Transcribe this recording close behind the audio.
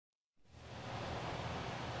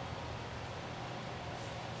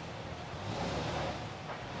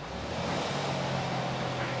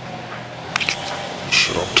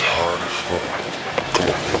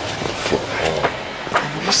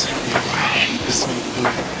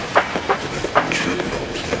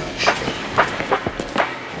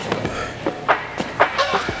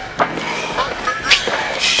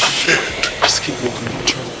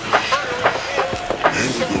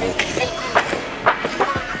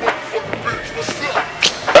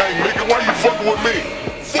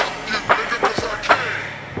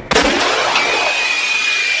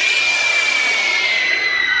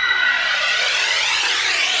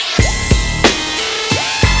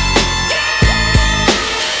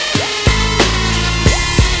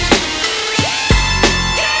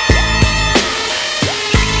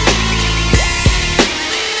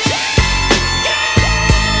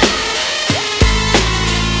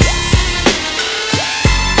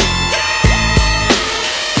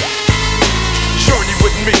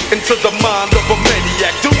Into the mind of a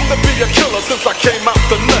maniac, doomed to be a killer since I came out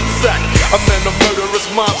the nutsack. I'm in a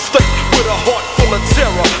murderous mind state with a heart full of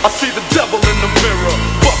terror. I see the devil in the mirror.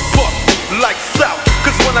 Buck, lights out.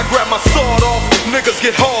 Cause when I grab my sword off, niggas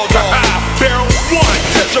get hauled off. Barrel 1,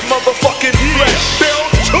 touch your motherfucking flesh.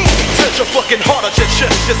 Barrel 2, touch your fucking heart at your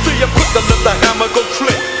chest. You see, I'm quick to let the hammer go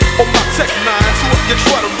click on my Tech 9, so if you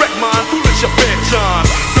try to wreck mine, foolish your bedtime.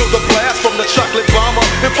 Feel the blast from the chocolate bomber,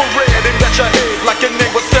 infrared aimed at your head like your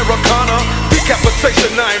name was Sarah Connor.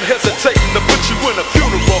 Decapitation, I ain't hesitating to put you in a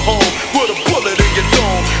funeral home with a bullet in your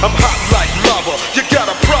dome. I'm hot like lava. You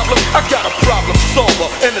got a problem? I got a problem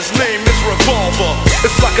solver, and his name is Revolver.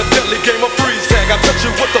 It's like a deadly game of freeze tag. I touch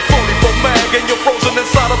you with the 44 mag, and you're frozen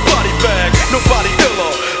inside a body bag. Nobody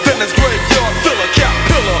iller than this graveyard filler, cat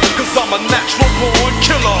pillar. Cause I'm a natural born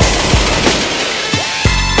killer.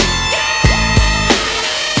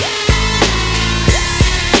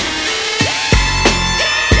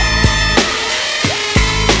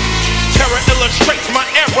 Illustrates my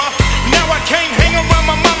error. Now I can't hang around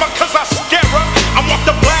my mama cause I scare her. I want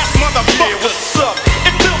the blast, motherfucker. Yeah, what's up?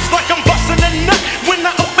 It feels like I'm busting a nut when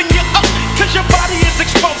I open you up, cause your body is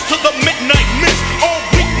exposed to the midnight mist. All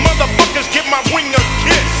weak motherfuckers give my ring a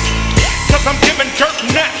kiss, cause I'm giving dirt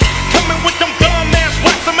naps, coming with them dumb ass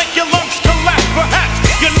raps to make your lungs collapse. Perhaps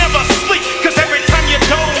you never sleep, cause every time you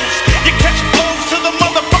doze, you catch blows to the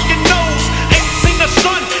motherfucking nose. Ain't seen the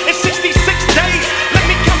sun in 66 days. Let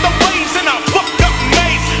me count the ways in a fucked up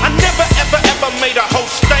maze. I never ever made a whole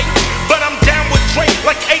state, but I'm down with Dre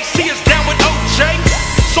like AC is down with OJ.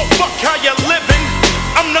 So fuck how you living.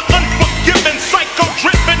 I'm the unforgiving, psycho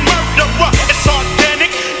driven